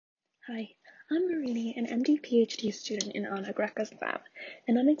Hi, I'm Eriene, an MD-PhD student in Anna Greca's lab,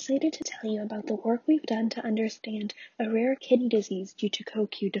 and I'm excited to tell you about the work we've done to understand a rare kidney disease due to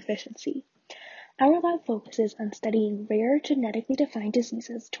CoQ deficiency. Our lab focuses on studying rare genetically defined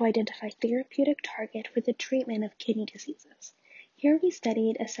diseases to identify therapeutic target for the treatment of kidney diseases. Here we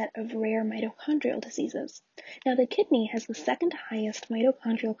studied a set of rare mitochondrial diseases. Now the kidney has the second highest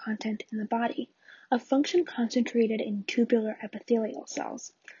mitochondrial content in the body, a function concentrated in tubular epithelial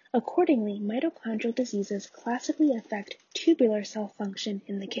cells. Accordingly, mitochondrial diseases classically affect tubular cell function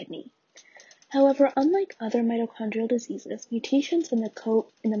in the kidney. However, unlike other mitochondrial diseases, mutations in the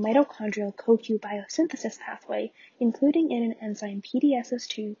mitochondrial CoQ biosynthesis pathway, including in an enzyme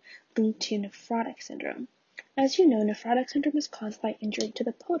PDSS2, lead to nephrotic syndrome. As you know, nephrotic syndrome is caused by injury to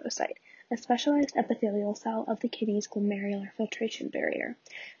the podocyte, a specialized epithelial cell of the kidney's glomerular filtration barrier.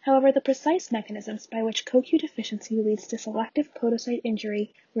 However, the precise mechanisms by which CoQ deficiency leads to selective podocyte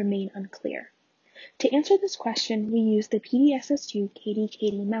injury remain unclear. To answer this question, we use the PDSS2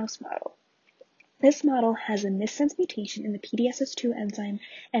 KD mouse model. This model has a missense mutation in the PDSS2 enzyme,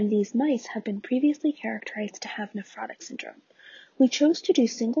 and these mice have been previously characterized to have nephrotic syndrome. We chose to do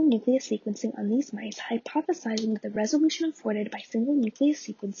single nucleus sequencing on these mice, hypothesizing that the resolution afforded by single nucleus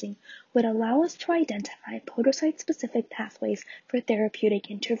sequencing would allow us to identify podocyte-specific pathways for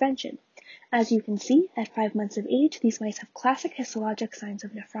therapeutic intervention. As you can see, at 5 months of age, these mice have classic histologic signs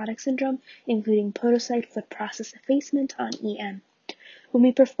of nephrotic syndrome, including podocyte foot process effacement on EM. When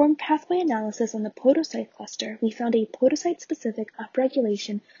we performed pathway analysis on the podocyte cluster, we found a podocyte-specific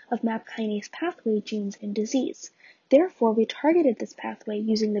upregulation of MAP kinase pathway genes in disease. Therefore, we targeted this pathway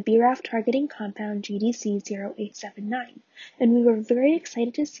using the BRAF targeting compound GDC0879, and we were very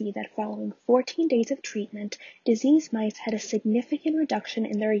excited to see that following 14 days of treatment, diseased mice had a significant reduction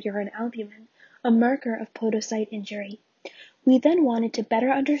in their urine albumin, a marker of podocyte injury. We then wanted to better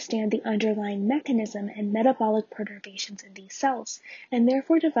understand the underlying mechanism and metabolic perturbations in these cells, and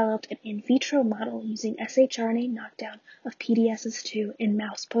therefore developed an in vitro model using shRNA knockdown of PDSS2 in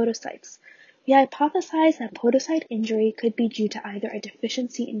mouse podocytes. We hypothesized that podocyte injury could be due to either a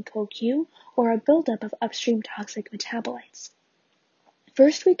deficiency in CoQ or a buildup of upstream toxic metabolites.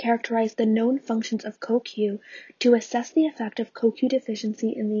 First, we characterized the known functions of CoQ to assess the effect of CoQ deficiency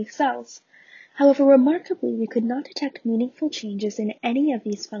in these cells. However, remarkably, we could not detect meaningful changes in any of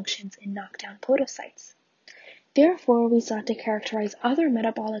these functions in knockdown podocytes. Therefore, we sought to characterize other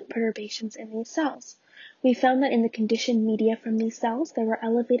metabolic perturbations in these cells. We found that in the conditioned media from these cells, there were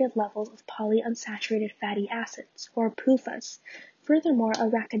elevated levels of polyunsaturated fatty acids, or PUFAs. Furthermore,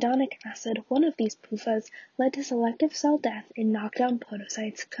 arachidonic acid, one of these PUFAs, led to selective cell death in knockdown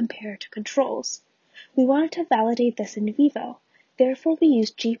podocytes compared to controls. We wanted to validate this in vivo. Therefore, we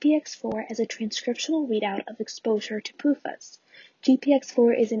used GPX4 as a transcriptional readout of exposure to PUFAs.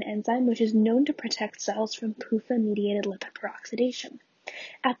 GPX4 is an enzyme which is known to protect cells from PUFA-mediated lipid peroxidation.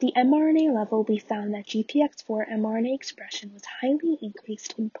 At the mRNA level, we found that GPX4 mRNA expression was highly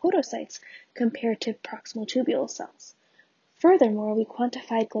increased in podocytes compared to proximal tubule cells. Furthermore, we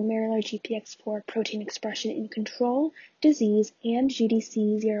quantified glomerular GPX4 protein expression in control, disease, and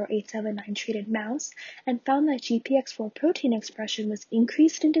GDC0879 treated mouse, and found that GPX4 protein expression was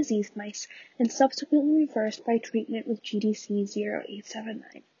increased in diseased mice and subsequently reversed by treatment with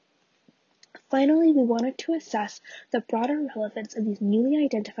GDC0879. Finally, we wanted to assess the broader relevance of these newly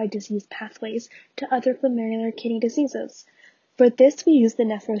identified disease pathways to other glomerular kidney diseases. For this, we used the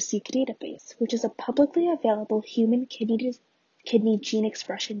NephroSeq database, which is a publicly available human kidney gene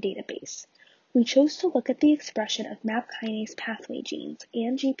expression database. We chose to look at the expression of MAP kinase pathway genes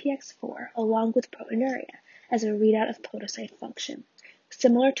and GPX4 along with proteinuria as a readout of podocyte function.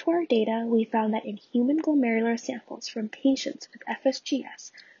 Similar to our data, we found that in human glomerular samples from patients with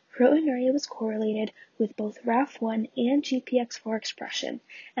FSGS, proteinuria was correlated with both RAF1 and GPX4 expression,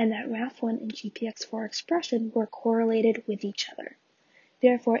 and that RAF1 and GPX4 expression were correlated with each other.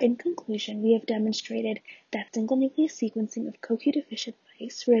 Therefore, in conclusion, we have demonstrated that single-nucleus sequencing of CoQ-deficient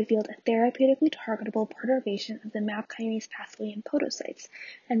mice revealed a therapeutically targetable perturbation of the MAP kinase pathway in podocytes,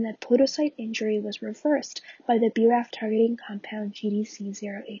 and that podocyte injury was reversed by the BRAF targeting compound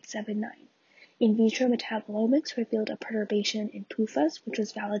GDC0879. In vitro metabolomics revealed a perturbation in PUFAs, which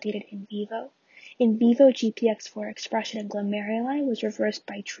was validated in vivo. In vivo, GPX4 expression in glomeruli was reversed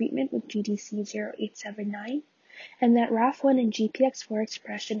by treatment with GDC0879. And that RAF1 and GPX4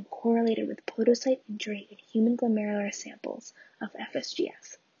 expression correlated with podocyte injury in human glomerular samples of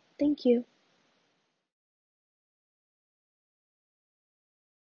FSGS. Thank you.